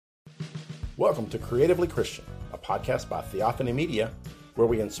Welcome to Creatively Christian, a podcast by Theophany Media, where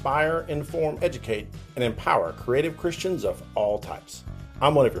we inspire, inform, educate, and empower creative Christians of all types.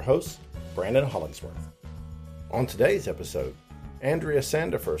 I'm one of your hosts, Brandon Hollingsworth. On today's episode, Andrea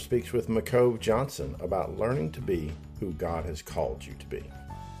Sandifer speaks with McCove Johnson about learning to be who God has called you to be.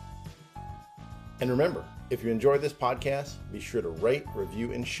 And remember, if you enjoy this podcast, be sure to rate,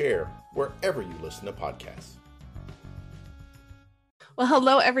 review, and share wherever you listen to podcasts. Well,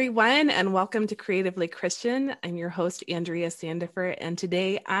 hello, everyone, and welcome to Creatively Christian. I'm your host, Andrea Sandifer, and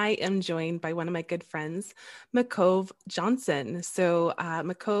today I am joined by one of my good friends, McCove Johnson. So,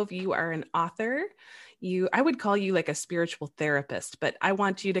 McCove, you are an author. I would call you like a spiritual therapist, but I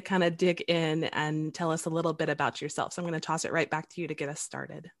want you to kind of dig in and tell us a little bit about yourself. So I'm going to toss it right back to you to get us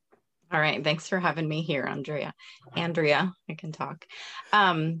started. All right. Thanks for having me here, Andrea, I can talk.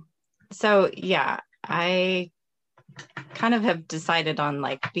 I kind of have decided on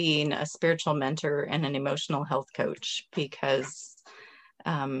being a spiritual mentor and an emotional health coach because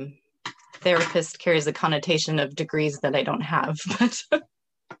therapist carries a connotation of degrees that I don't have, but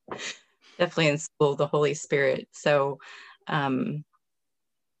definitely in school, the Holy Spirit. So I've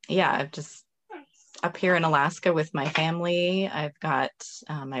just up here in Alaska with my family. I've got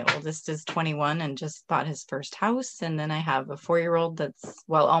my oldest is 21 and just bought his first house. And then I have a 4-year-old that's,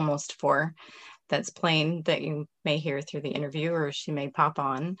 almost 4, that's playing, that you may hear through the interview, or she may pop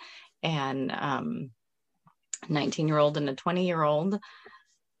on, and 19-year-old and a 20-year-old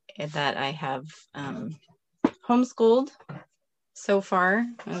that I have homeschooled so far.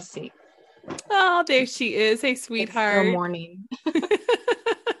 Let's see. Oh, there she is. Hey, sweetheart. Good morning.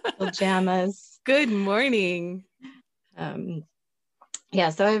 Pajamas. Good morning.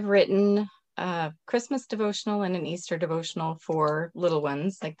 So I've written a Christmas devotional and an Easter devotional for little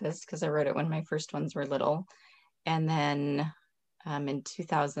ones like this, because I wrote it when my first ones were little. And then in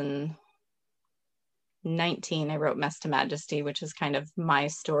 2019, I wrote Mess to Majesty, which is kind of my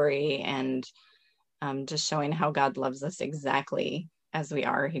story and just showing how God loves us exactly as we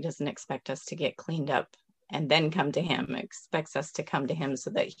are. He doesn't expect us to get cleaned up and then come to him. Expects us to come to him so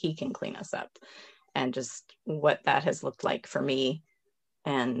that he can clean us up, and just what that has looked like for me.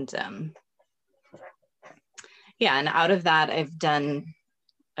 And and out of that, I've done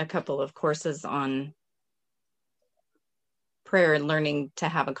a couple of courses on prayer and learning to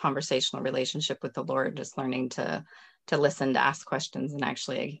have a conversational relationship with the Lord, just learning to listen, to ask questions, and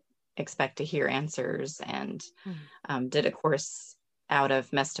actually expect to hear answers. And did a course out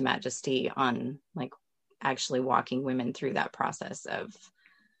of Mess to Majesty on actually walking women through that process of,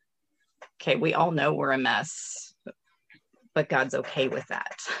 okay, we all know we're a mess, but God's okay with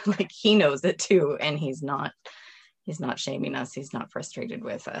that. He knows it too. And he's not shaming us. He's not frustrated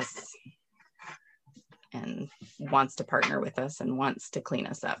with us, and wants to partner with us and wants to clean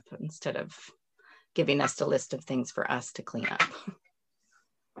us up instead of giving us a list of things for us to clean up.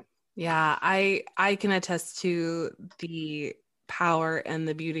 Yeah, I can attest to the power and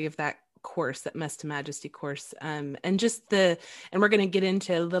the beauty of that course, that Mess to Majesty course. And we're going to get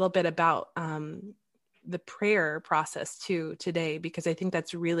into a little bit about the prayer process too today, because I think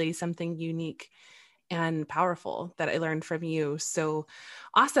that's really something unique and powerful that I learned from you. So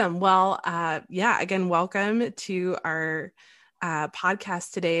awesome. Well, again, welcome to our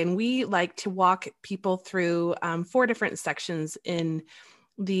podcast today. And we like to walk people through 4 different sections in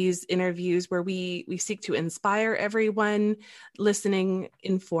these interviews where we seek to inspire everyone listening,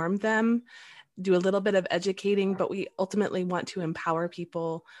 inform them, do a little bit of educating, but we ultimately want to empower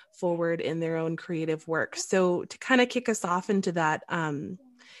people forward in their own creative work. So to kind of kick us off into that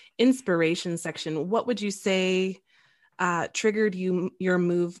inspiration section, what would you say triggered your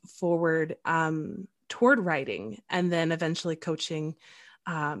move forward toward writing and then eventually coaching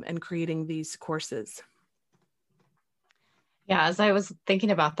and creating these courses? Yeah, as I was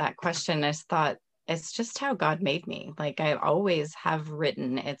thinking about that question, I thought it's just how God made me. I always have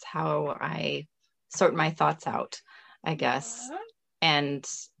written. It's how I sort my thoughts out, I guess. And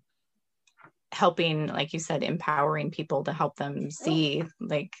helping, like you said, empowering people to help them see,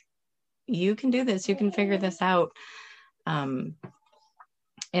 you can do this, you can figure this out. And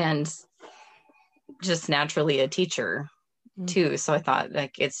just naturally a teacher too. So I thought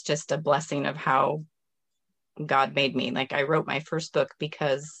it's just a blessing of how God made me. I wrote my first book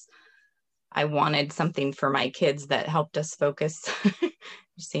because I wanted something for my kids that helped us focus. You're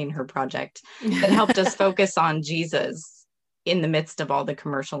seeing her project that helped us focus on Jesus in the midst of all the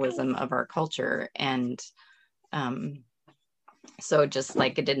commercialism of our culture. And so just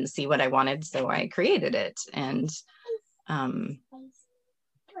it didn't see what I wanted, so I created it. And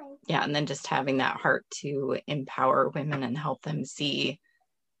and then just having that heart to empower women and help them see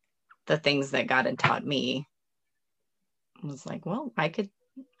the things that God had taught me, I was like, well, I could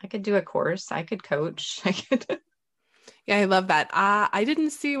do a course. I could coach. I could. Yeah, I love that. I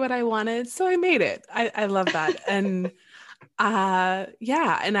didn't see what I wanted, so I made it. I love that. And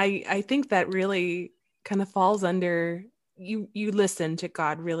yeah, and I think that really kind of falls under you listen to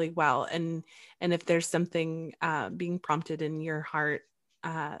God really well. And if there's something being prompted in your heart,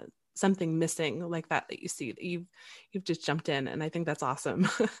 something missing like that you see, that you've just jumped in, and I think that's awesome.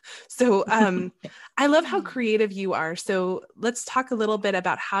 So I love how creative you are. So let's talk a little bit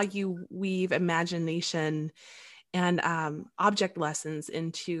about how you weave imagination and object lessons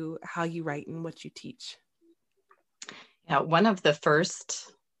into how you write and what you teach. Yeah, one of the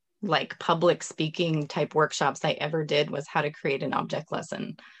first like public speaking type workshops I ever did was how to create an object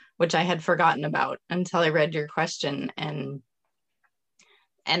lesson, which I had forgotten about until I read your question. And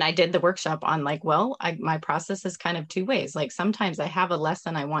I did the workshop on like, well, my process is kind of two ways. Like sometimes I have a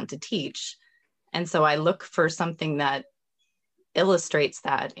lesson I want to teach, and so I look for something that illustrates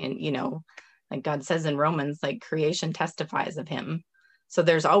that. And, you know, like God says in Romans, like creation testifies of him. So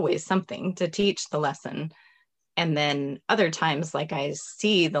there's always something to teach the lesson. And then other times, like I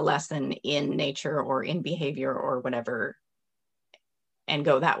see the lesson in nature or in behavior or whatever and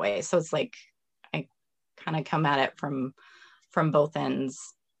go that way. So it's like, I kind of come at it from both ends.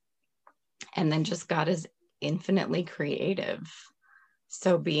 And then just God is infinitely creative.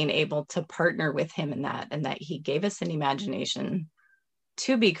 So being able to partner with him in that, and that he gave us an imagination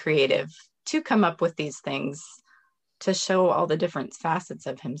to be creative, to come up with these things, to show all the different facets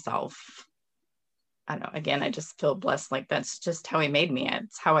of himself. I don't know, again, I just feel blessed. Like that's just how he made me.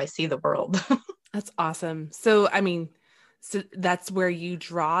 It's how I see the world. That's awesome. So, I mean, so that's where you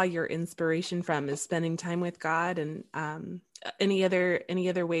draw your inspiration from, is spending time with God. And any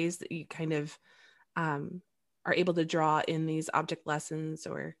other ways that you kind of are able to draw in these object lessons,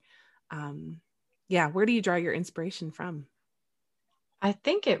 or where do you draw your inspiration from? I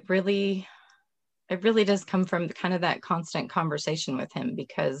think it really does come from kind of that constant conversation with him,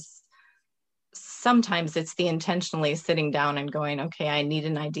 because sometimes it's the intentionally sitting down and going, okay, I need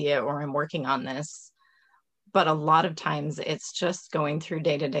an idea, or I'm working on this. But a lot of times it's just going through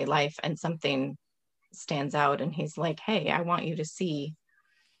day-to-day life and something stands out and he's like, hey, I want you to see,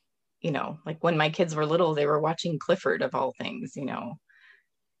 you know, like when my kids were little, they were watching Clifford of all things, you know,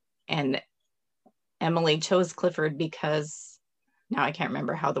 and Emily chose Clifford because, now I can't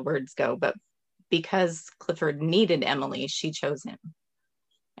remember how the words go, but because Clifford needed Emily, she chose him.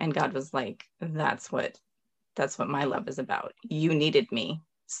 And God was like, that's what my love is about. You needed me,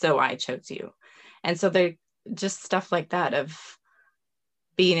 so I chose you. And so they're just stuff like that, of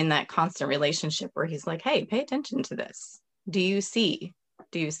being in that constant relationship where he's like, hey, pay attention to this. Do you see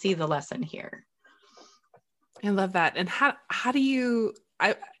the lesson here? I love that. And how do you,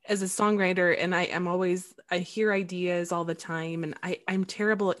 as a songwriter, and I hear ideas all the time, and I'm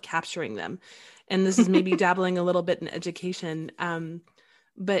terrible at capturing them. And this is maybe dabbling a little bit in education.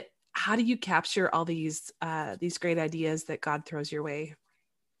 But how do you capture all these great ideas that God throws your way?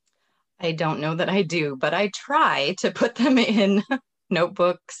 I don't know that I do, but I try to put them in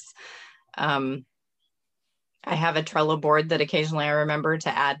notebooks. I have a Trello board that occasionally I remember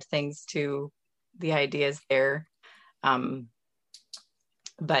to add things to the ideas there.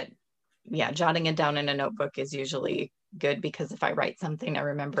 But yeah, jotting it down in a notebook is usually good, because if I write something, I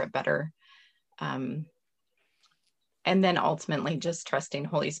remember it better. And then ultimately just trusting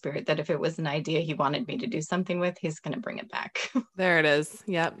Holy Spirit that if it was an idea he wanted me to do something with, he's going to bring it back. There it is.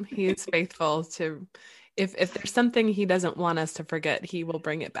 Yep. He's faithful to, if there's something he doesn't want us to forget, he will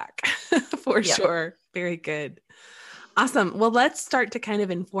bring it back for sure. Very good. Awesome. Well, let's start to kind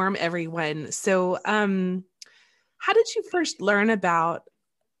of inform everyone. So, how did you first learn about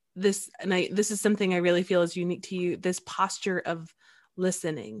this? And this is something I really feel is unique to you, this posture of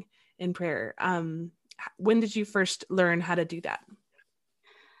listening in prayer. When did you first learn how to do that?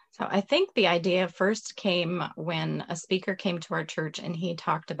 So I think the idea first came when a speaker came to our church and he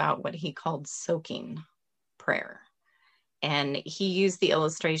talked about what he called soaking prayer. And he used the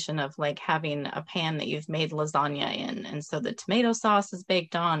illustration of like having a pan that you've made lasagna in. And so the tomato sauce is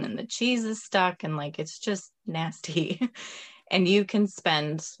baked on and the cheese is stuck and like, it's just nasty. And you can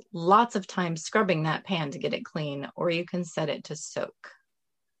spend lots of time scrubbing that pan to get it clean, or you can set it to soak.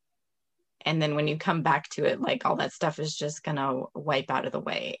 And then when you come back to it, like all that stuff is just going to wipe out of the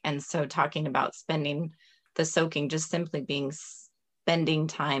way. And so talking about spending the soaking, just simply being spending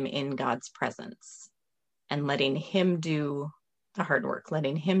time in God's presence and letting him do the hard work,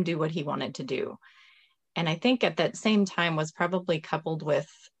 letting him do what he wanted to do. And I think at that same time was probably coupled with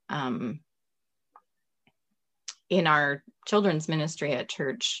in our children's ministry at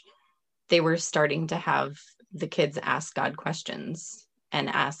church, they were starting to have the kids ask God questions and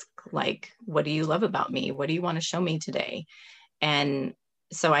ask, like, what do you love about me? What do you want to show me today? And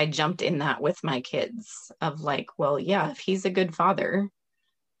so I jumped in that with my kids of like, well, yeah, if he's a good father,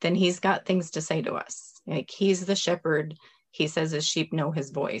 then he's got things to say to us. Like, he's the shepherd. He says his sheep know his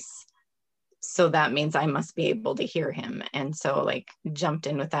voice. So that means I must be able to hear him. And so like jumped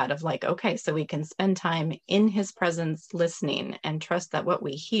in with that of like, okay, so we can spend time in his presence listening and trust that what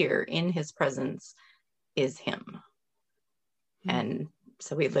we hear in his presence is him. Mm-hmm. And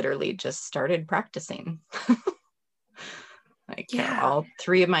so we literally just started practicing. Like, yeah. All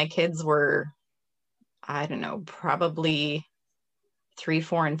three of my kids were, I don't know, probably 3,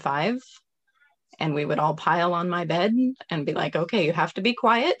 4, and 5. And we would all pile on my bed and be like, okay, you have to be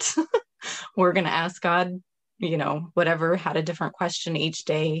quiet. We're going to ask God, you know, whatever, had a different question each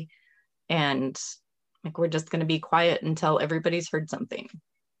day. And like, we're just going to be quiet until everybody's heard something.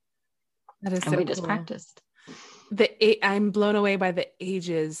 That is and so we cool. Just practiced. I'm blown away by the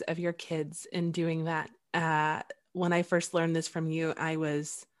ages of your kids in doing that. When I first learned this from you, I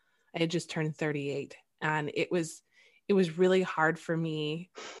had just turned 38, and it was really hard for me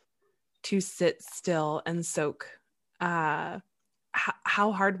to sit still and soak. How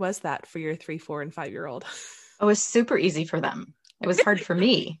hard was that for your 3, 4, and 5-year-old? It was super easy for them. It was hard for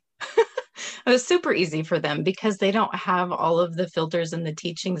me. It was super easy for them because they don't have all of the filters and the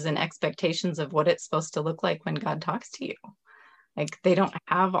teachings and expectations of what it's supposed to look like when God talks to you. Like, they don't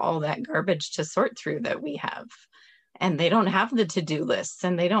have all that garbage to sort through that we have. And they don't have the to-do lists,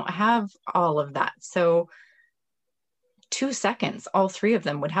 and they don't have all of that. So 2 seconds, all 3 of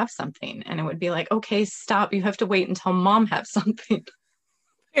them would have something, and it would be like, okay, stop. You have to wait until mom has something.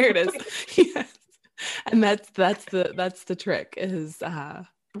 There it is. Yes. And that's the trick is,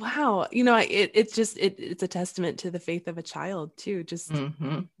 wow. You know, it's a testament to the faith of a child too. Just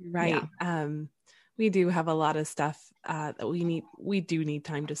right. Yeah. We do have a lot of stuff that we do need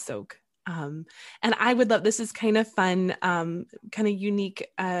time to soak. And I would love, this is kind of fun, kind of unique,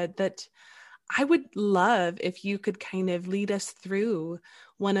 that I would love if you could kind of lead us through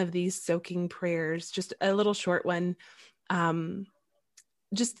one of these soaking prayers, just a little short one,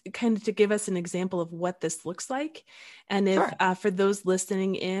 just kind of to give us an example of what this looks like. And if sure. For those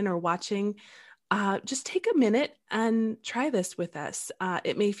listening in or watching, just take a minute and try this with us.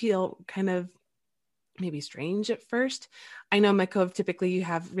 It may feel kind of maybe strange at first. I know, Makov, typically you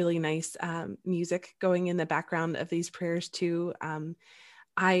have really nice music going in the background of these prayers too.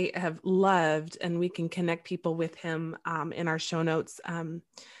 I have loved, and we can connect people with him in our show notes,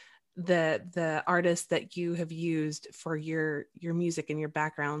 the artists that you have used for your music and your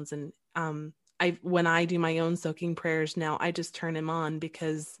backgrounds. And when I do my own soaking prayers now, I just turn him on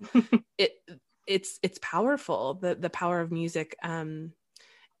because it's powerful, the power of music, and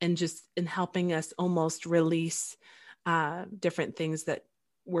just in helping us almost release different things that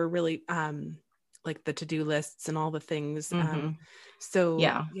were really like the to-do lists and all the things. So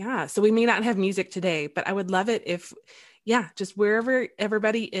we may not have music today, but I would love it if, just wherever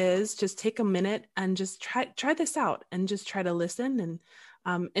everybody is, just take a minute and just try this out and just try to listen.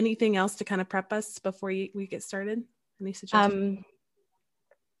 And anything else to kind of prep us before we get started? Any suggestions?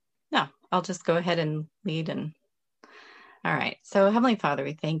 No, I'll just go ahead and lead. And all right. So Heavenly Father,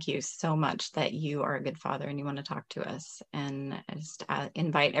 we thank you so much that you are a good father and you want to talk to us. And I just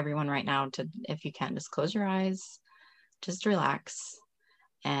invite everyone right now to, if you can, just close your eyes, just relax,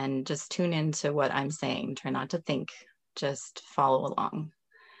 and just tune into what I'm saying. Try not to think, just follow along.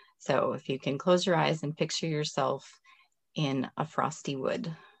 So if you can close your eyes and picture yourself in a frosty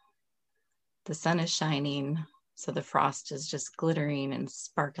wood. The sun is shining, so the frost is just glittering and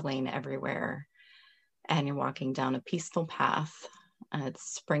sparkling everywhere. And you're walking down a peaceful path.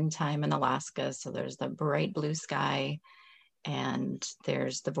 It's springtime in Alaska, so there's the bright blue sky, and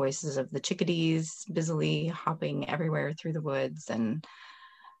there's the voices of the chickadees busily hopping everywhere through the woods. And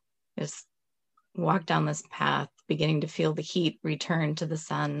just walk down this path, beginning to feel the heat return to the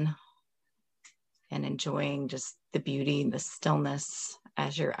sun and enjoying just the beauty and the stillness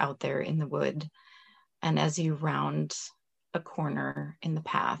as you're out there in the wood. And as you round a corner in the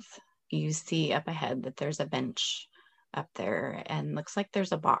path, you see up ahead that there's a bench up there, and looks like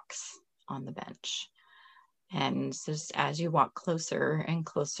there's a box on the bench. And just as you walk closer and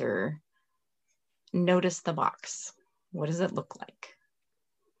closer, notice the box. What does it look like?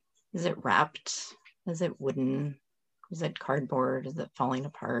 Is it wrapped? Is it wooden? Is it cardboard? Is it falling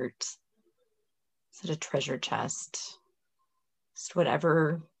apart? Is it a treasure chest? Just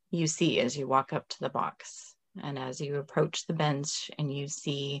whatever you see as you walk up to the box. And as you approach the bench and you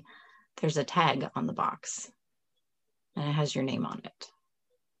see there's a tag on the box, and it has your name on it.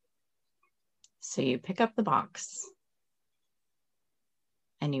 So you pick up the box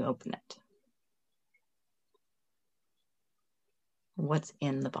and you open it. What's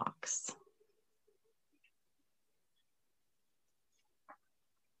in the box?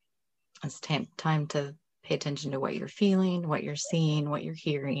 It's time to pay attention to what you're feeling, what you're seeing, what you're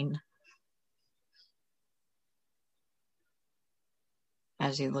hearing.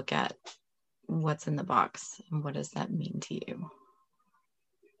 As you look at what's in the box and what does that mean to you?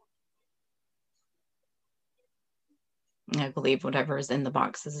 I believe whatever is in the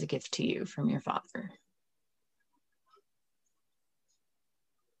box is a gift to you from your Father.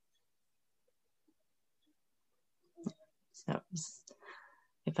 So,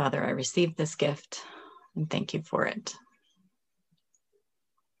 Father, I received this gift and thank you for it.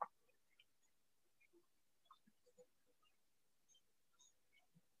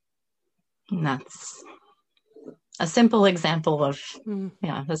 And that's a simple example of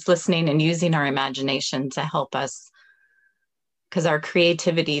us listening and using our imagination to help us, because our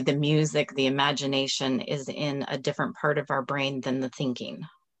creativity, the music, the imagination is in a different part of our brain than the thinking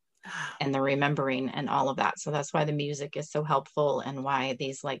and the remembering and all of that. So that's why the music is so helpful, and why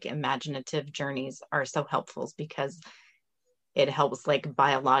these like imaginative journeys are so helpful, is because it helps like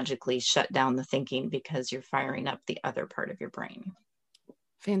biologically shut down the thinking, because you're firing up the other part of your brain.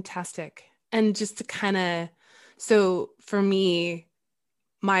 Fantastic. And just to kind of, so for me,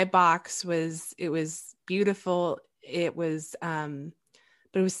 my box was beautiful. It was, but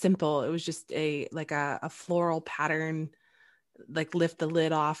it was simple. It was just a floral pattern, like lift the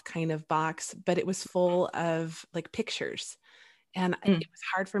lid off kind of box, but it was full of like pictures. And it was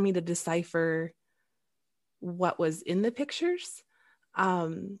hard for me to decipher what was in the pictures.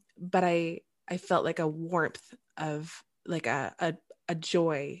 But I felt like a warmth of like a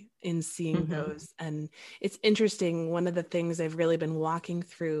joy in seeing those. And it's interesting. One of the things I've really been walking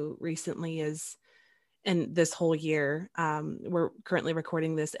through recently is, and this whole year, we're currently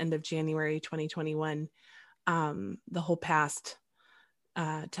recording this end of January 2021, the whole past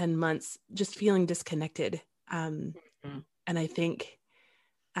 10 months, just feeling disconnected. And I think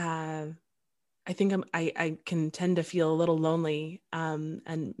I can tend to feel a little lonely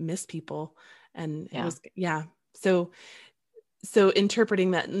and miss people. And it was, so interpreting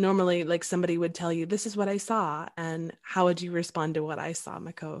that, normally like somebody would tell you, this is what I saw. And how would you respond to what I saw,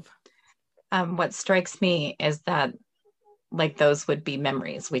 McCove? What strikes me is that like those would be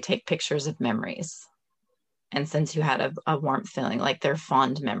memories. We take pictures of memories. And since you had a warmth feeling, like they're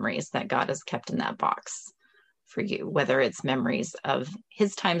fond memories that God has kept in that box for you, whether it's memories of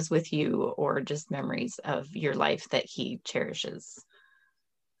his times with you or just memories of your life that he cherishes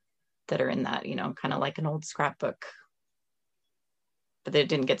that are in that, kind of like an old scrapbook. But they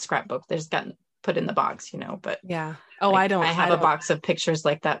didn't get scrapbook. They just got put in the box, but yeah. Oh, I have a box of pictures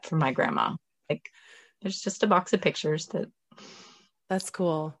like that from my grandma. Like there's just a box of pictures that's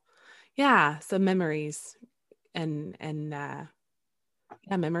cool. Yeah. So memories and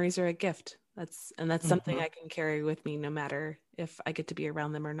memories are a gift. That's something I can carry with me no matter if I get to be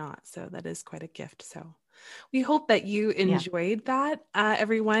around them or not. So that is quite a gift. So we hope that you enjoyed that,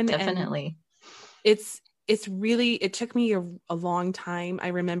 everyone. Definitely. And it's really, it took me a long time. I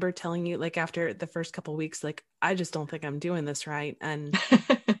remember telling you, like, after the first couple of weeks, like, I just don't think I'm doing this right. And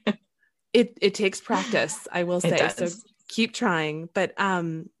it takes practice, I will say. So keep trying. But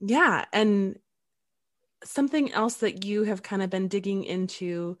and something else that you have kind of been digging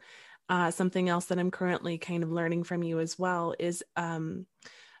into, something else that I'm currently kind of learning from you as well, is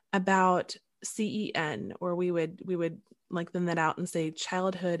about CEN, or we would lengthen that out and say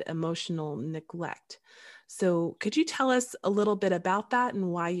childhood emotional neglect. So could you tell us a little bit about that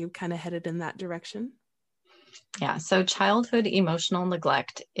and why you kind of headed in that direction? Yeah. So childhood emotional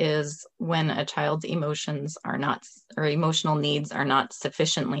neglect is when a child's emotions are not, or emotional needs are not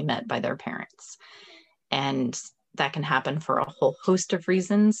sufficiently met by their parents. And that can happen for a whole host of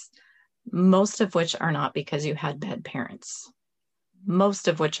reasons, most of which are not because you had bad parents. Most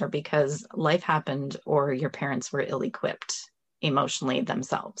of which are because life happened or your parents were ill-equipped emotionally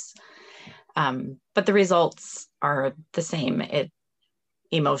themselves. But the results are the same.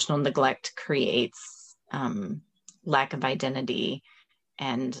 Emotional neglect creates lack of identity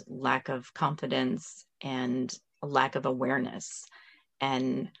and lack of confidence and a lack of awareness.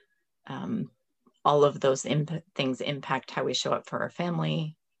 And all of those things impact how we show up for our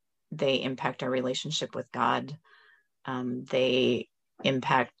family. They impact our relationship with God. They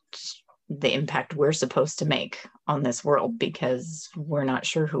impact the impact we're supposed to make on this world, because we're not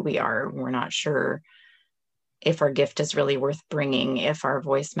sure who we are. We're not sure if our gift is really worth bringing, if our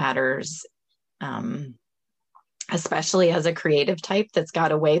voice matters, especially as a creative type that's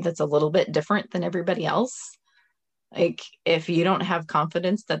got a way that's a little bit different than everybody else. Like, if you don't have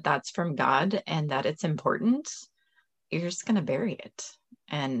confidence that that's from God and that it's important, you're just going to bury it.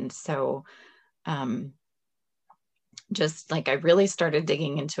 And so, just like, I really started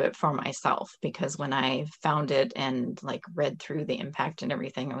digging into it for myself, because when I found it and like read through the impact and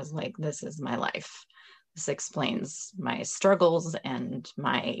everything, I was like, this is my life. This explains my struggles and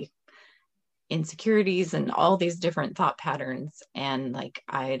my insecurities and all these different thought patterns. And like,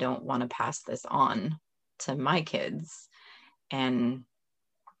 I don't want to pass this on to my kids. And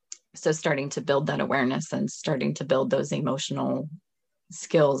so starting to build that awareness and starting to build those emotional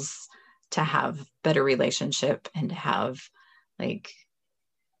skills to have better relationship, and to have, like,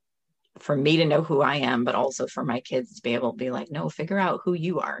 for me to know who I am, but also for my kids to be able to be like, no, figure out who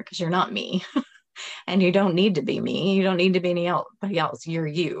you are, because you're not me. And you don't need to be me. You don't need to be anybody else. You're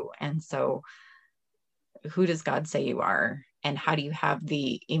you. And so who does God say you are? And how do you have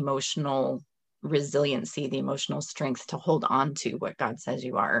the emotional resiliency, the emotional strength to hold on to what God says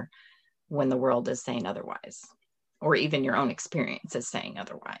you are when the world is saying otherwise, or even your own experience is saying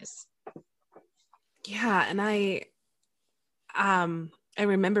otherwise? Yeah. And I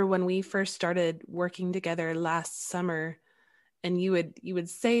remember when we first started working together last summer, and you would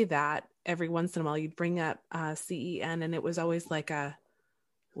say that every once in a while you'd bring up CEN, and it was always like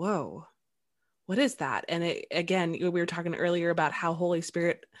whoa, what is that? And again, we were talking earlier about how Holy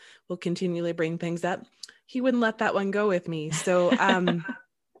Spirit will continually bring things up. He wouldn't let that one go with me. So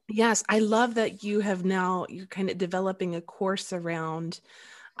yes, I love that you're kind of developing a course around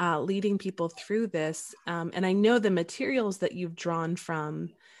leading people through this. And I know the materials that you've drawn from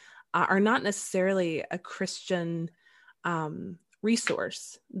are not necessarily a Christian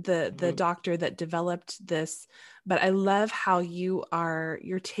resource, the doctor that developed this, but I love how you're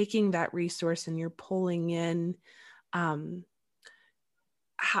taking that resource and you're pulling in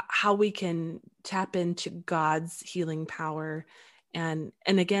how we can tap into God's healing power. And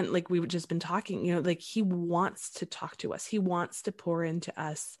again, like we've just been talking, like he wants to talk to us. He wants to pour into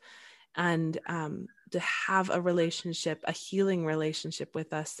us, and to have a relationship, a healing relationship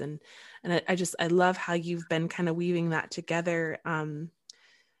with us. And I love how you've been kind of weaving that together. So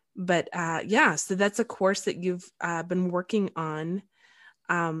that's a course that you've been working on.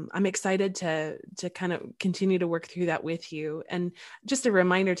 I'm excited to kind of continue to work through that with you. And just a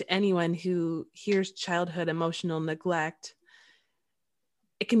reminder to anyone who hears childhood emotional neglect,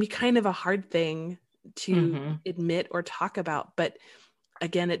 it can be kind of a hard thing to admit or talk about, but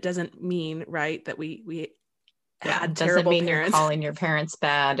again, it doesn't mean, right, that we had terrible parents. You're calling your parents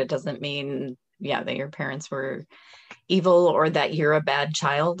bad. It doesn't mean, that your parents were evil, or that you're a bad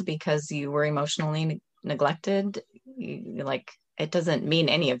child because you were emotionally neglected. It doesn't mean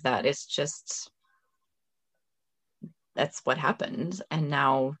any of that. It's just, that's what happened. And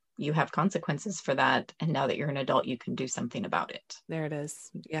now you have consequences for that. And now that you're an adult, you can do something about it. There it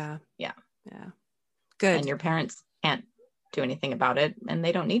is. Yeah. Yeah. Yeah. Good. And your parents can't do anything about it, and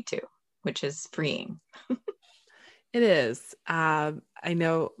they don't need to, which is freeing. It is. I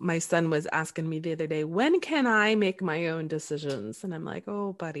know my son was asking me the other day, when can I make my own decisions? And I'm like,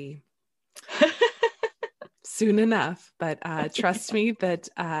 oh, buddy, soon enough. But trust me that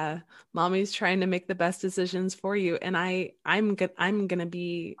mommy's trying to make the best decisions for you. And I'm going to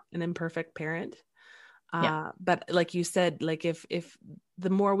be an imperfect parent. But like you said, like if the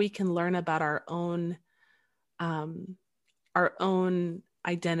more we can learn about our own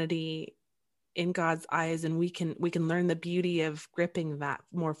identity in God's eyes, and we can learn the beauty of gripping that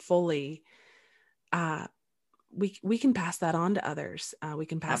more fully, we can pass that on to others. We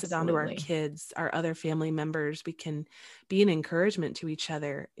can pass it on to our kids, our other family members. We can be an encouragement to each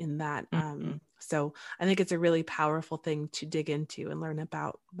other in that. So I think it's a really powerful thing to dig into and learn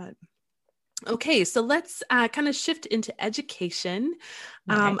about. But okay, so let's kind of shift into education.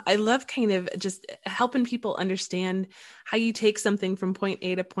 I love kind of just helping people understand how you take something from point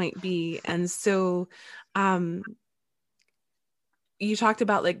A to point B. And so you talked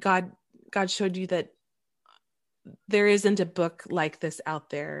about like God showed you that there isn't a book like this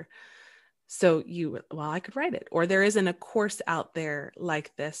out there. So I could write it, or there isn't a course out there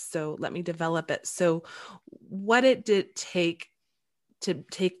like this, so let me develop it. So what did it take to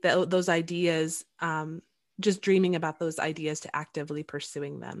take those ideas, just dreaming about those ideas, to actively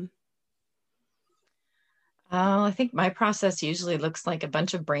pursuing them? I think my process usually looks like a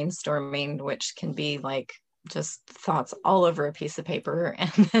bunch of brainstorming, which can be like just thoughts all over a piece of paper.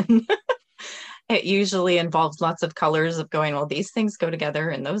 And then it usually involves lots of colors of going, well, these things go together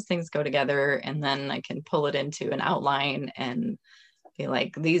and those things go together. And then I can pull it into an outline and be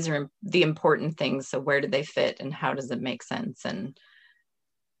like, these are the important things. So where do they fit and how does it make sense? And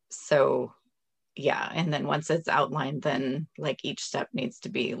so, yeah. And then once it's outlined, then like each step needs to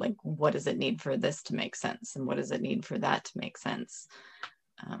be like, what does it need for this to make sense? And what does it need for that to make sense?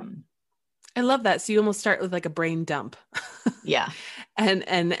 I love that. So you almost start with like a brain dump. Yeah.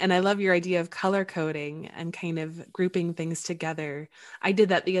 And I love your idea of color coding and kind of grouping things together. I did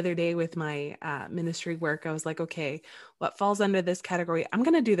that the other day with my ministry work. I was like, okay, what falls under this category? I'm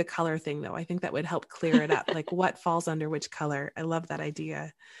going to do the color thing though. I think that would help clear it up. Like what falls under which color? I love that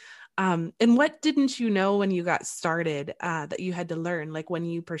idea. And what didn't you know when you got started that you had to learn? Like when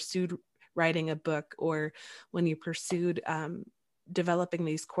you pursued writing a book or when you pursued developing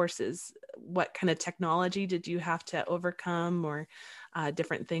these courses, what kind of technology did you have to overcome, or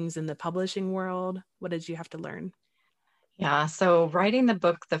different things in the publishing world? What did you have to learn? Yeah. So writing the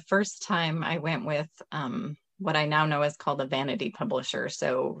book, the first time I went with what I now know is called a vanity publisher.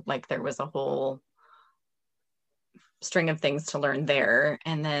 So like there was a whole string of things to learn there.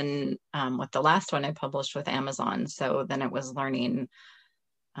 And then with the last one I published with Amazon. So then it was learning,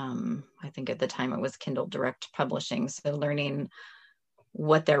 I think at the time it was Kindle Direct Publishing. So learning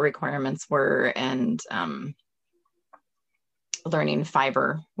what their requirements were, and learning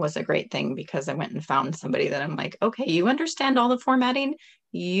Fiverr was a great thing because I went and found somebody that I'm like, okay, you understand all the formatting.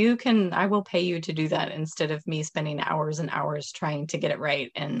 I will pay you to do that instead of me spending hours and hours trying to get it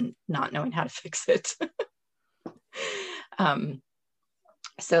right and not knowing how to fix it.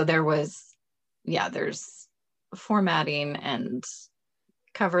 So there's formatting and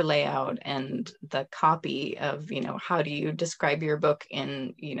cover layout and the copy of, how do you describe your book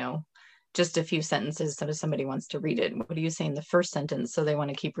in, just a few sentences. So if somebody wants to read it, what do you say in the first sentence? So they want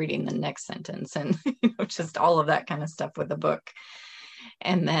to keep reading the next sentence, and just all of that kind of stuff with the book.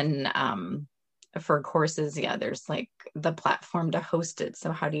 And then for courses, there's like the platform to host it.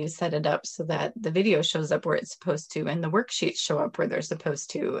 So how do you set it up so that the video shows up where it's supposed to, and the worksheets show up where they're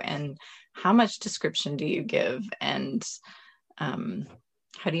supposed to, and how much description do you give? And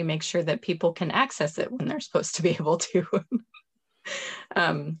how do you make sure that people can access it when they're supposed to be able to?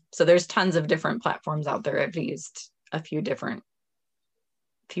 So there's tons of different platforms out there. I've used a few different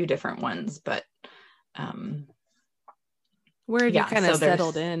ones, but where have you kind of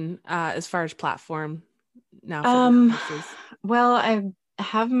settled in as far as platform now? Well, I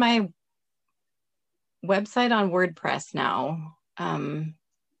have my website on WordPress now,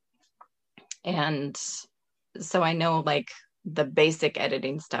 and so I know like the basic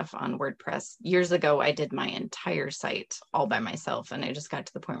editing stuff on WordPress. Years ago, I did my entire site all by myself. And I just got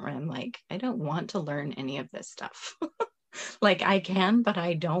to the point where I'm like, I don't want to learn any of this stuff. Like I can, but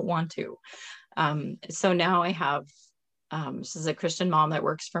I don't want to. So now I have, this is a Christian mom that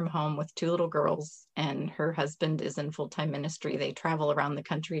works from home with 2 little girls, and her husband is in full-time ministry. They travel around the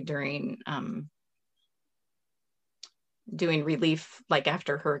country during, doing relief, like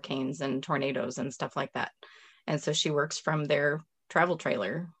after hurricanes and tornadoes and stuff like that. And so she works from their travel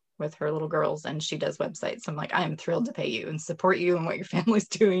trailer with her little girls, and she does websites. I'm like, I am thrilled to pay you and support you and what your family's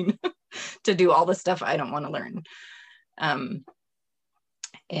doing to do all the stuff I don't want to learn.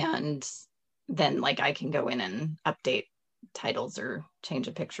 And then like I can go in and update titles or change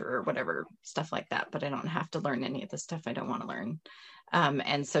a picture or whatever, stuff like that. But I don't have to learn any of the stuff I don't want to learn.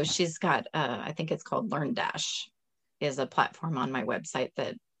 And so she's got, I think it's called LearnDash, is a platform on my website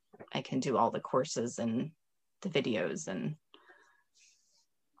that I can do all the courses and the videos and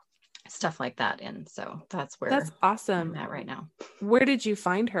stuff like that. And so that's awesome. I'm at right now. Where did you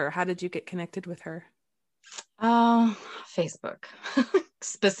find her? How did you get connected with her? Facebook.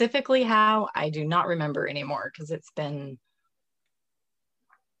 Specifically how, I do not remember anymore, because it's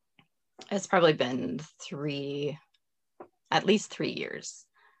probably been at least 3 years.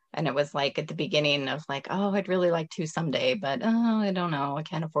 And it was like at the beginning of like, oh, I'd really like to someday, but I don't know, I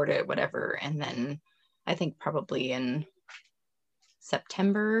can't afford it, whatever. And then I think probably in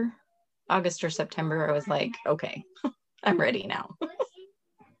August or September, I was like, okay, I'm ready now.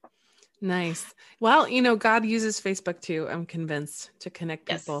 Nice. Well, God uses Facebook too, I'm convinced, to connect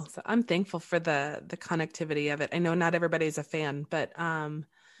people. Yes. So I'm thankful for the connectivity of it. I know not everybody's a fan, but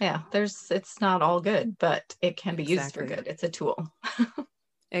it's not all good, but it can be used for good. It's a tool.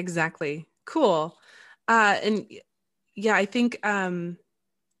 Exactly. Cool. And yeah, I think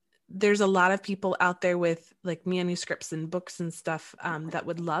there's a lot of people out there with like manuscripts and books and stuff that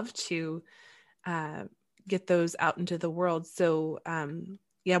would love to get those out into the world. So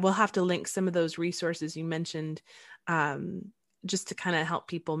we'll have to link some of those resources you mentioned just to kind of help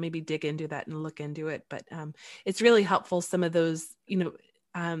people maybe dig into that and look into it. But it's really helpful. Some of those,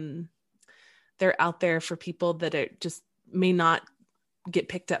 they're out there for people that are just may not get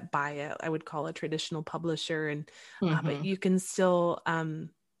picked up by it, I would call a traditional publisher. And but Mm-hmm. you can still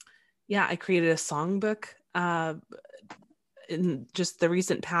I created a songbook in just the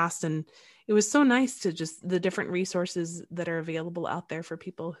recent past, and it was so nice to just the different resources that are available out there for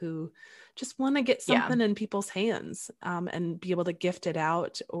people who just want to get something in people's hands, and be able to gift it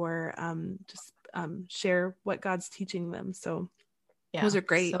out, or just share what God's teaching them. So those are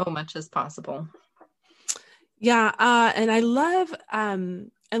great. So much as possible. Yeah. And I love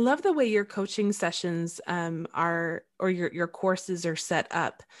the way your coaching sessions are, or your courses are set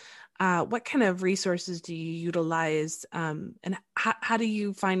up. What kind of resources do you utilize? And how do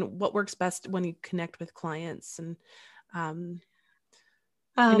you find what works best when you connect with clients? And I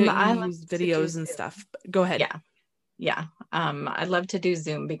know you use videos and stuff. Go ahead. Yeah. I love to do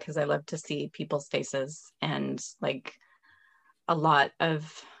Zoom because I love to see people's faces, and like a lot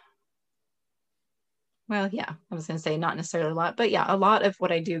of, I was going to say not necessarily a lot, but a lot of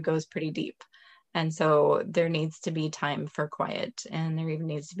what I do goes pretty deep. And so there needs to be time for quiet, and there even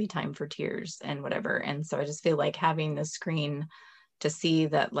needs to be time for tears and whatever. And so I just feel like having the screen to see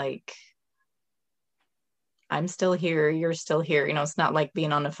that, like, I'm still here, you're still here. It's not like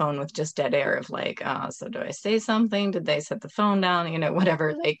being on the phone with just dead air of like, so do I say something? Did they set the phone down?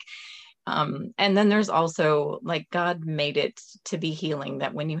 Whatever. Like, and then there's also like, God made it to be healing,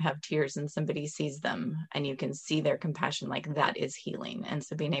 that when you have tears and somebody sees them and you can see their compassion, like that is healing. And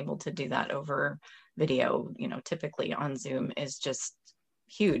so being able to do that over video, typically on Zoom, is just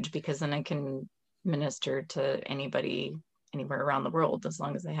huge, because then I can minister to anybody anywhere around the world as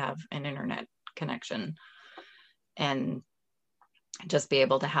long as they have an internet connection, and just be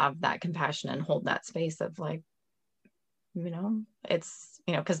able to have that compassion and hold that space of like, it's,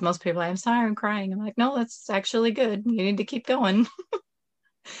 because most people, I'm sorry, I'm crying. I'm like, no, that's actually good. You need to keep going.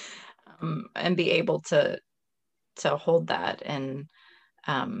 And be able to hold that. And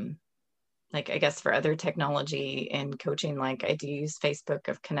like, I guess for other technology and coaching, like I do use Facebook.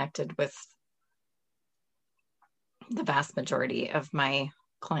 I've connected with the vast majority of my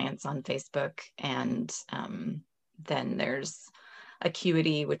clients on Facebook. And then there's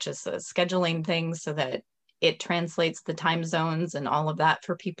Acuity, which is a scheduling thing, so that it translates the time zones and all of that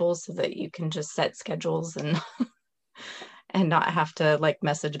for people, so that you can just set schedules and and not have to like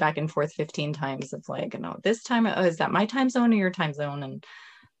message back and forth 15 times of like, this time, is that my time zone or your time zone?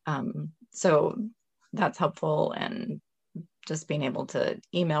 And so that's helpful. And just being able to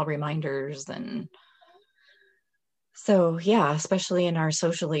email reminders. And so, especially in our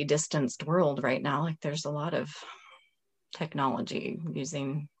socially distanced world right now, like there's a lot of technology,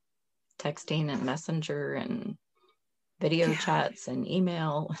 using texting and Messenger and video chats and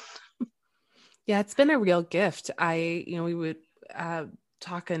email. Yeah, it's been a real gift. We would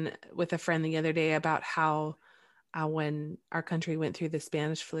talking with a friend the other day about how when our country went through the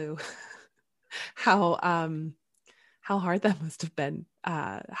Spanish flu, how hard that must have been,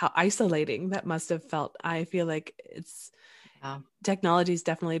 how isolating that must have felt. I feel like technology's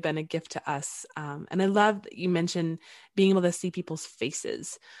definitely been a gift to us. And I love that you mentioned being able to see people's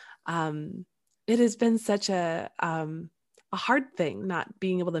faces. It has been such a hard thing not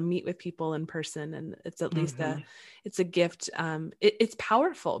being able to meet with people in person, and it's at least it's a gift. It's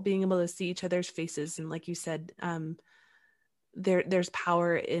powerful being able to see each other's faces, and like you said, there's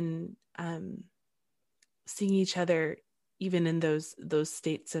power in seeing each other even in those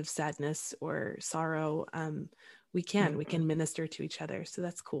states of sadness or sorrow. We can minister to each other, so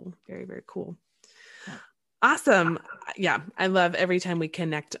that's cool. Very, very cool. Awesome. Yeah, I love every time we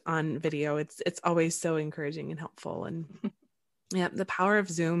connect on video. It's always so encouraging and helpful. And the power of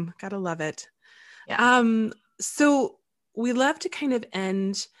Zoom, gotta love it. So we love to kind of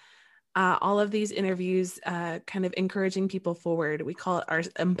end all of these interviews kind of encouraging people forward. We call it our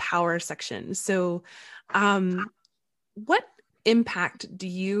empower section. So what impact do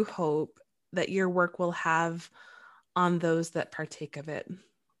you hope that your work will have on those that partake of it?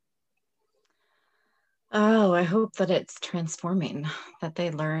 Oh, I hope that it's transforming, that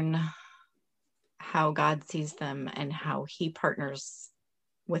they learn how God sees them and how he partners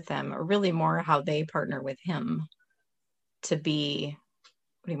with them, or really more how they partner with him to be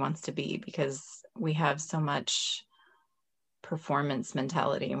what he wants to be, because we have so much performance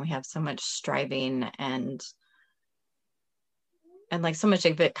mentality, and we have so much striving, and like so much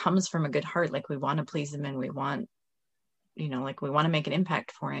of it comes from a good heart. Like we want to please him, and we want, like we want to make an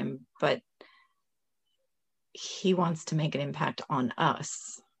impact for him, but he wants to make an impact on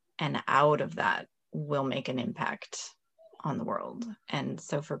us, and out of that we'll make an impact on the world. And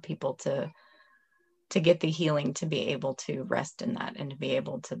so for people to get the healing, to be able to rest in that, and to be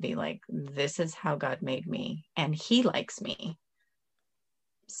able to be like, this is how God made me, and he likes me,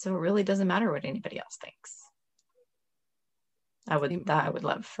 So it really doesn't matter what anybody else thinks. I would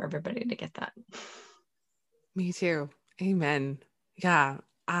love for everybody to get that. Me too. Amen. Yeah.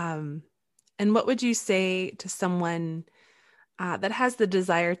 And what would you say to someone that has the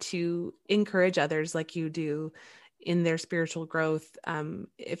desire to encourage others like you do in their spiritual growth?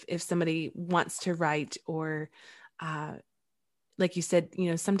 If somebody wants to write, or like you said,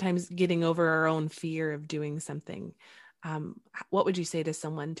 sometimes getting over our own fear of doing something, what would you say to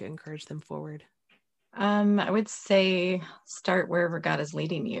someone to encourage them forward? I would say start wherever God is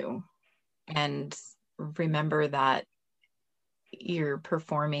leading you, and remember that you're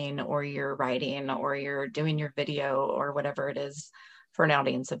performing or you're writing or you're doing your video or whatever it is for an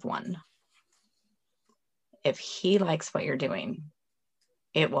audience of one. If he likes what you're doing,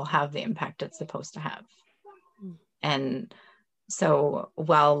 it will have the impact it's supposed to have. And so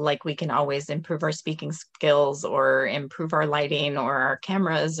while like we can always improve our speaking skills or improve our lighting or our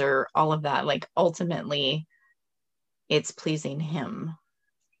cameras or all of that, like ultimately it's pleasing him.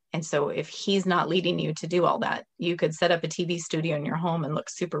 And so if he's not leading you to do all that, you could set up a TV studio in your home and look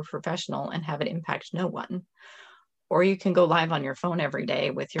super professional and have it impact no one. Or you can go live on your phone every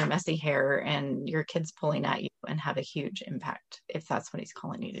day with your messy hair and your kids pulling at you and have a huge impact if that's what he's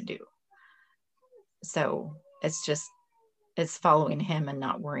calling you to do. So it's following him and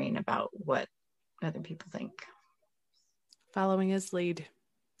not worrying about what other people think. Following his lead.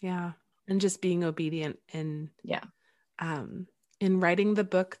 Yeah. And just being obedient and in writing the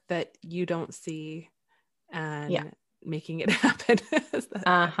book that you don't see and making it happen.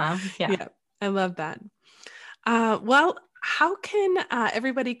 Yeah. I love that. Well, how can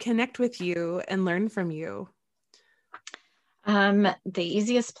everybody connect with you and learn from you? The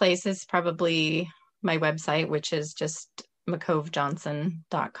easiest place is probably my website, which is just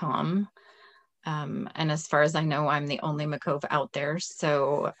mccovejohnson.com. And as far as I know, I'm the only McCove out there.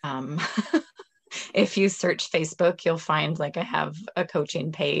 So if you search Facebook, you'll find like I have a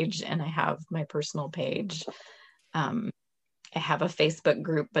coaching page and I have my personal page. I have a Facebook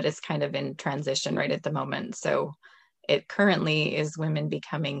group, but it's kind of in transition right at the moment. So it currently is Women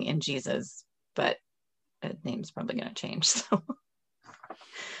Becoming in Jesus, but the name's probably going to change. So,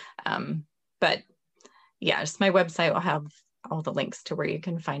 but yeah, just my website will have all the links to where you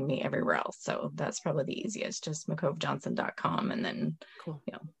can find me everywhere else. So that's probably the easiest, just mccovejohnson.com. And then,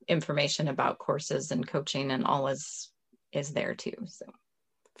 information about courses and coaching and all is there too. So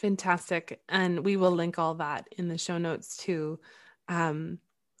fantastic. And we will link all that in the show notes too.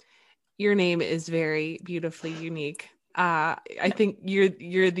 Your name is very beautifully unique. I think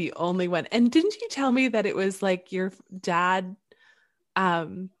you're the only one. And didn't you tell me that it was like your dad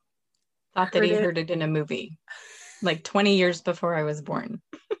thought that he heard it in a movie like 20 years before I was born.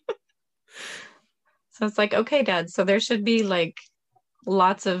 So it's like, okay, Dad, so there should be like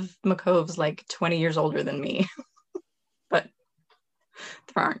lots of McCoves like 20 years older than me, but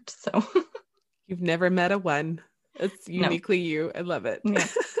there aren't. So you've never met a one. It's uniquely you. I love it. Yeah.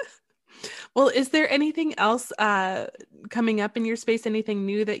 Well, is there anything else coming up in your space? Anything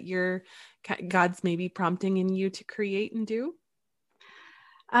new that God's maybe prompting in you to create and do?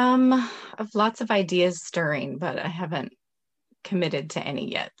 I've lots of ideas stirring, but I haven't committed to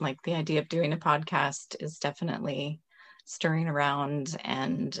any yet. Like the idea of doing a podcast is definitely stirring around.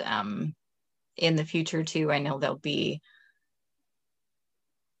 And in the future too, I know there'll be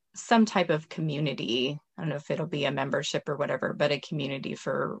some type of community. I don't know if it'll be a membership or whatever, but a community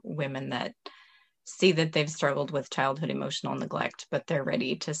for women that see that they've struggled with childhood emotional neglect, but they're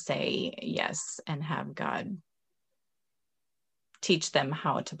ready to say yes and have God teach them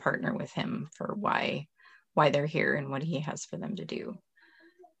how to partner with him for why they're here and what he has for them to do.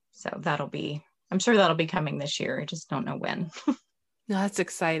 So I'm sure that'll be coming this year. I just don't know when. No, that's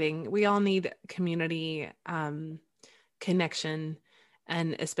exciting. We all need community connection.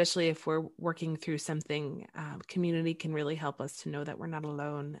 And especially if we're working through something, community can really help us to know that we're not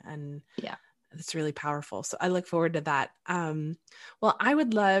alone. And it's really powerful. So I look forward to that. Well, I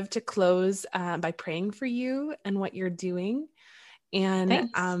would love to close by praying for you and what you're doing. And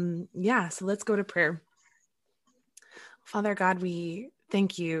so let's go to prayer. Father God, we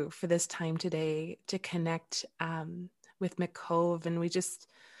thank you for this time today to connect with McCove. And we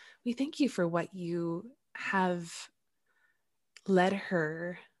thank you for what you have led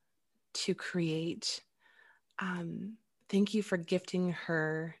her to create. Thank you for gifting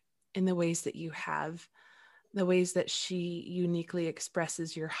her in the ways that you have, the ways that she uniquely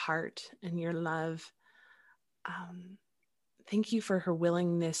expresses your heart and your love. Thank you for her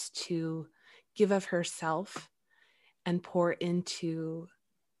willingness to give of herself and pour into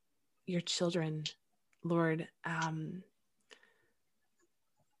your children, Lord.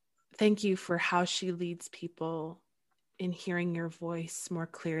 Thank you for how she leads people in hearing your voice more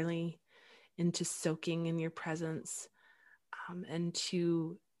clearly, into soaking in your presence, and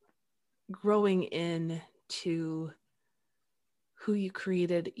to growing in to who you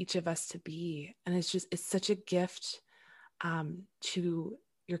created each of us to be. And it's such a gift to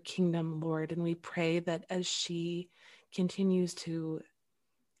your kingdom, Lord. And we pray that as she continues to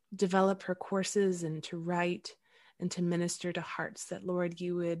develop her courses and to write and to minister to hearts, that, Lord,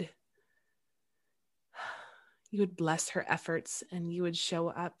 you would bless her efforts, and you would show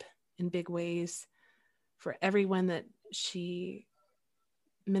up in big ways for everyone that she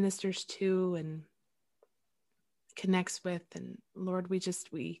ministers to and connects with. And Lord, we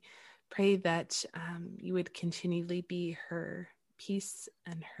pray that you would continually be her peace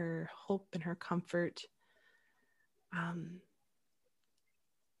and her hope and her comfort,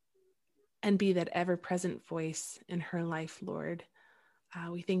 and be that ever-present voice in her life, Lord.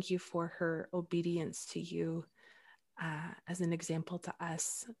 We thank you for her obedience to you as an example to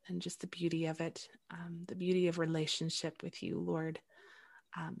us, and just the beauty of it, the beauty of relationship with you, Lord.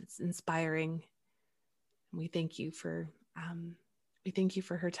 It's inspiring. We thank you for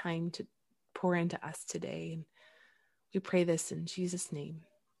her time to pour into us today. And we pray this in Jesus' name.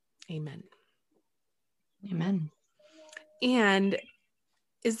 Amen. Amen. And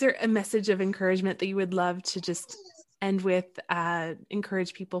is there a message of encouragement that you would love to just end with,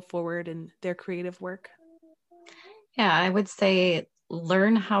 encourage people forward in their creative work? Yeah, I would say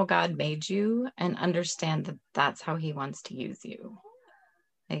learn how God made you and understand that that's how he wants to use you.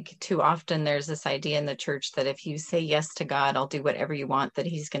 Like, too often there's this idea in the church that if you say yes to God, I'll do whatever you want, that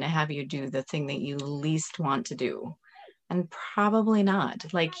he's going to have you do the thing that you least want to do. And probably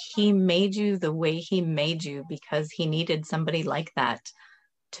not. Like, he made you the way he made you because he needed somebody like that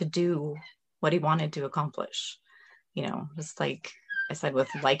to do what he wanted to accomplish. You know, just like I said, with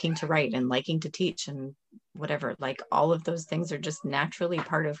liking to write and liking to teach and whatever, like all of those things are just naturally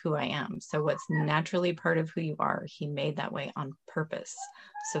part of who I am. So what's naturally part of who you are, he made that way on purpose.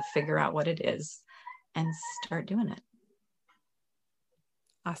 So figure out what it is and start doing it.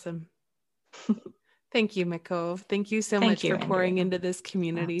 Awesome. Thank you, McCove. Thank you so much for pouring into this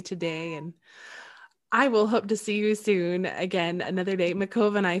community today. And I will hope to see you soon again, another day.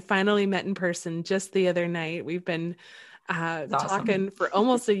 McCove and I finally met in person just the other night. We've been talking for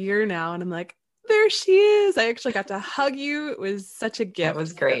almost a year now, and I'm like, there she is. I actually got to hug you. It was such a gift. That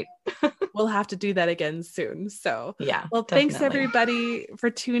was great. We'll have to do that again soon. So yeah, well, definitely. Thanks everybody for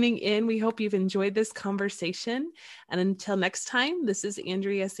tuning in. We hope you've enjoyed this conversation. And until next time, this is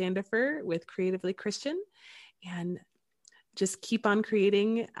Andrea Sandifer with Creatively Christian, and just keep on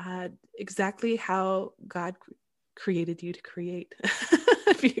creating exactly how God created you to create.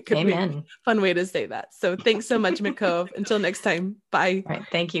 Amen. Fun way to say that. So thanks so much, McCove. Until next time. Bye. All right.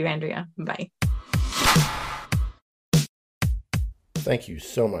 Thank you, Andrea. Bye. Thank you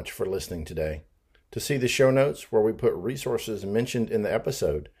so much for listening today. To see the show notes where we put resources mentioned in the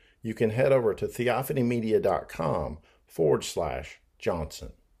episode, you can head over to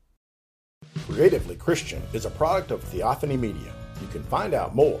theophanymedia.com/Johnson. Creatively Christian is a product of Theophany Media. You can find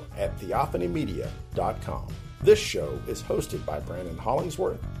out more at theophanymedia.com. This show is hosted by Brandon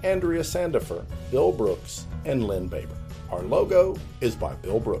Hollingsworth, Andrea Sandifer, Bill Brooks, and Lynn Baber. Our logo is by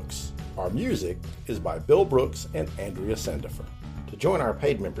Bill Brooks. Our music is by Bill Brooks and Andrea Sandifer. To join our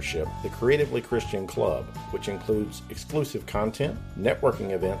paid membership, the Creatively Christian Club, which includes exclusive content, networking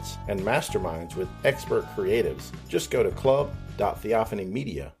events, and masterminds with expert creatives, just go to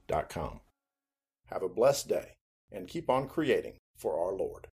club.theophanymedia.com. Have a blessed day, and keep on creating for our Lord.